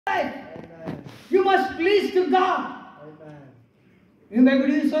life. You must please to God. You may be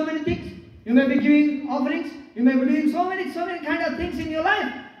doing so many things. You may be giving offerings. You may be doing so many kind of things in your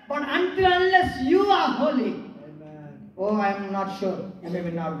life. But unless you are holy, oh, I am not sure. You may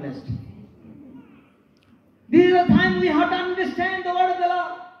be not blessed. This is the time we have to understand the word of the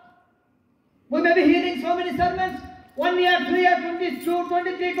Lord. We may be hearing so many sermons. 1 year, 2 years, 22,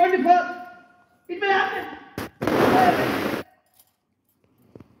 23, 24. It will happen.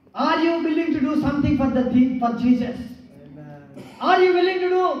 Are you willing to do something for Jesus? Are you willing to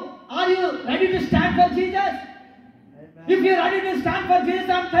do? Are you ready to stand for Jesus? If you are ready to stand for Jesus,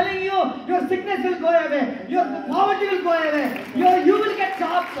 I am telling you, your sickness will go away. Your poverty will go away. You will get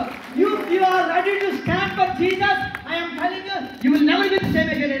jobs. You are ready to stand for Jesus. I am telling you, you will never be the same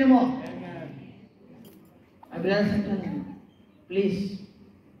again anymore. My brothers and sisters, please.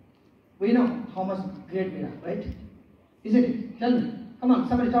 We know how much great we are, right? Isn't it? Tell me. Come on,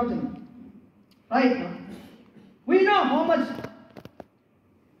 somebody talk to me. Right now. We know how much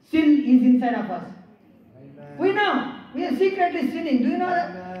sin is inside of us. Amen. We know. We are secretly sinning. Do you know that?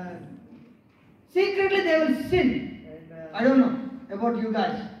 Amen. Secretly they will sin. Amen. I don't know about you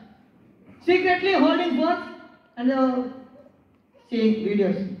guys. Secretly holding phones and seeing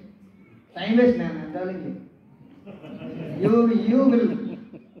videos. Time waste, man, I'm telling you. You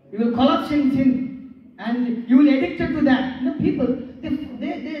will collapse in sin and you will addicted to that. You know, people,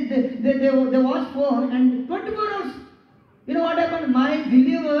 they watch phone and 24 hours. You know what happened? My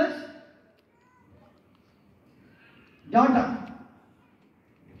believer's daughter,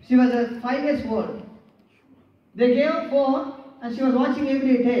 she was 5 years old. They gave her phone and she was watching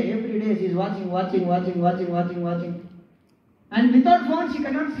every day. Every day she is watching. And without phone she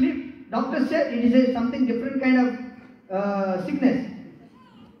cannot sleep. Doctor said it is something different kind of sickness.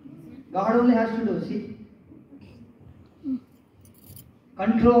 God only has to do, see.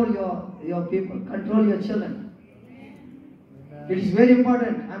 Control your people, control your children. Amen. It is very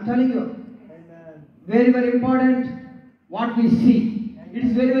important, I am telling you. Amen. Very, very important what we see. Amen. It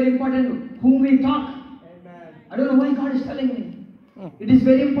is very, very important whom we talk. Amen. I don't know why God is telling me. It is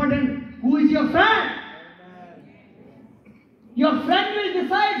very important who is your friend. Amen. Your friend will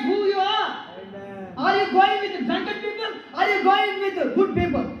decide who you are. Amen. Are you going with the drunken people? Are you going with the good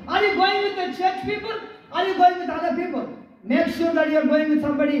people? Are you going with the church people? Are you going with other people? Make sure that you are going with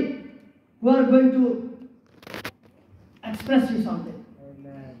somebody who are going to express you something.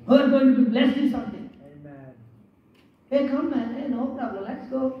 Amen. Who are going to bless you something. Amen. Hey, come man, hey, no problem, let's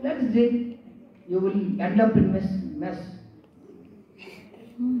go, let's drink. You will end up in mess.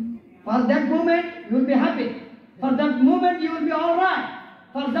 For that moment, you will be happy. For that moment, you will be alright.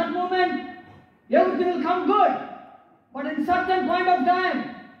 For that moment, everything will come good. But in certain point of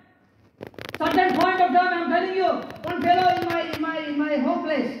time, I'm telling you, one fellow in my home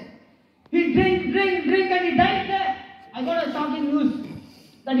place, he drink and he died there. I got a shocking news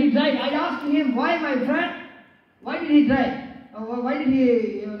that he died. I asked him, why my friend? Why did he die? Why did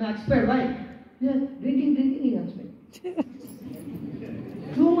he expire? Why? Yeah, drinking he expired.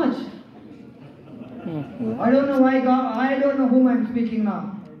 Too much. I don't know why God, I don't know whom I'm speaking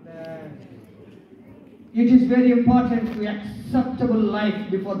now. It is very important to acceptable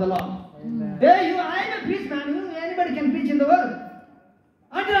life before the Lord. Amen. Hey, I am a priest, man. Anybody can preach in the world.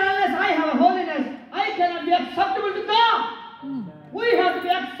 Until unless I have a holiness, I cannot be acceptable to God. Amen. We have to be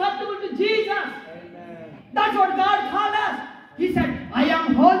acceptable to Jesus. Amen. That's what God called us. He said, I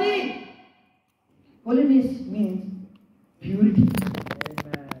am holy. Holiness means purity.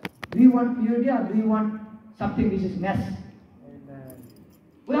 Amen. Do you want purity or do you want something which is mess? Amen.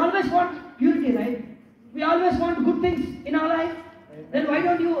 We always want purity, right? We always want good things in our life. Amen. Then why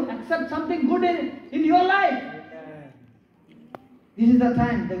don't you accept something good in your life? Amen. This is the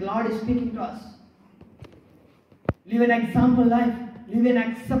time the Lord is speaking to us. Live an example life. Live an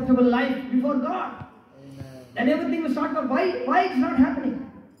acceptable life before God. Amen. Then everything will start. Why it's not happening?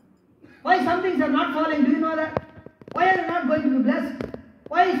 Why some things are not falling? Do you know that? Why are you not going to be blessed?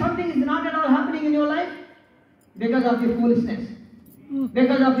 Why something is not at all happening in your life? Because of your foolishness.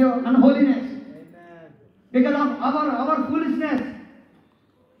 Because of your unholiness. Because of our foolishness.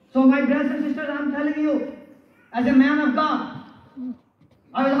 So my brothers and sisters, I am telling you, as a man of God,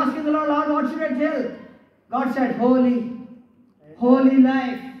 I was asking the Lord, what should I tell? God said, holy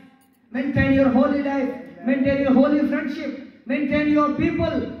life. Maintain your holy life. Maintain your holy friendship. Maintain your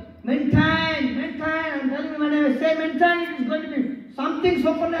people. Maintain. I'm telling you, when I say maintain, it is going to be something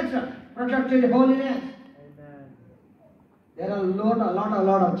supernatural. Protected holiness. Amen. There are a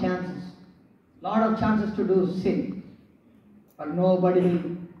lot of chances. Lot of chances to do sin. But nobody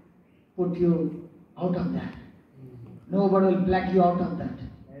will put you out of that. Nobody will black you out of that.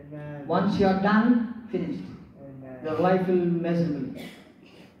 Amen. Once you are done, finished. Your life will be miserable.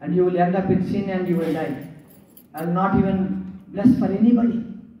 And you will end up in sin and you will die. And not even blessed for anybody.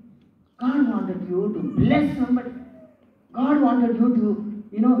 God wanted you to bless somebody. God wanted you to,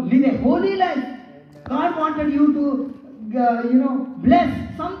 live a holy life. God wanted you to,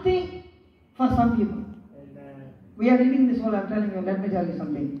 bless something for some people. We are living in this world, I'm telling you, let me tell you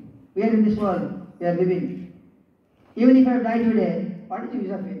something. We are in this world, we are living. Even if I die today, what is the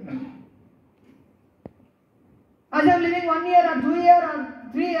use of faith? As I am living 1 year or 2 years or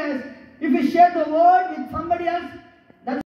 3 years, if you share the word with somebody else,